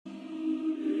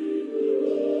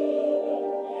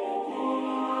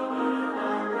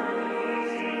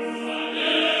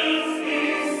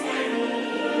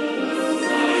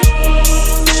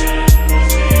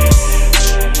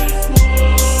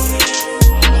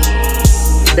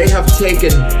they have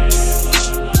taken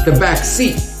the back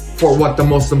seat for what the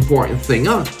most important thing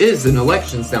is in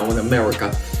elections now in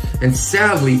America. And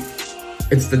sadly,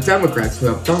 it's the Democrats who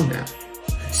have done that.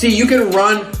 See, you can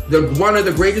run one of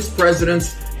the greatest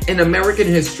presidents in American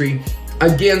history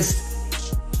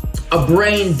against a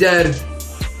brain-dead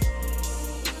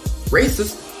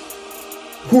racist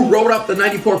who wrote up the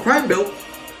 '94 crime bill,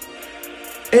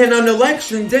 and on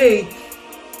election day,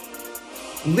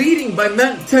 leading by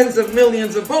tens of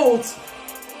millions of votes.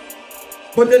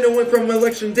 But then it went from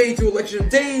election day to election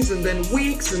days, and then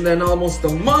weeks, and then almost a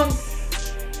month.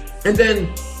 And then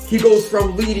he goes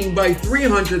from leading by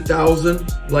 300,000,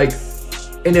 like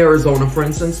in Arizona, for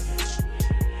instance,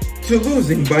 to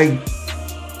losing by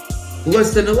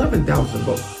less than 11,000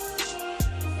 votes.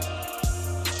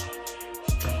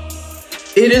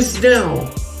 It is now,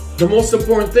 the most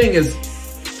important thing is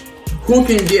who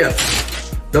can get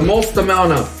the most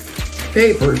amount of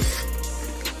papers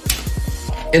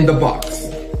in the box.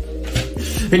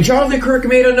 And Charlie Kirk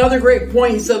made another great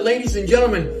point. He said, ladies and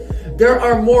gentlemen, there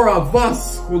are more of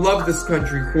us who love this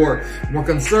country, who are more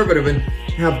conservative and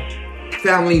have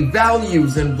family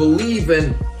values and believe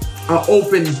in an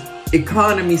open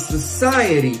economy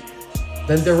society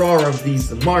than there are of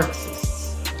these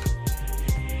Marxists.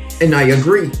 And I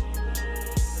agree.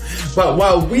 But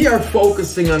while we are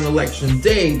focusing on election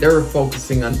day, they're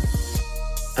focusing on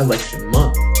election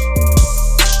month.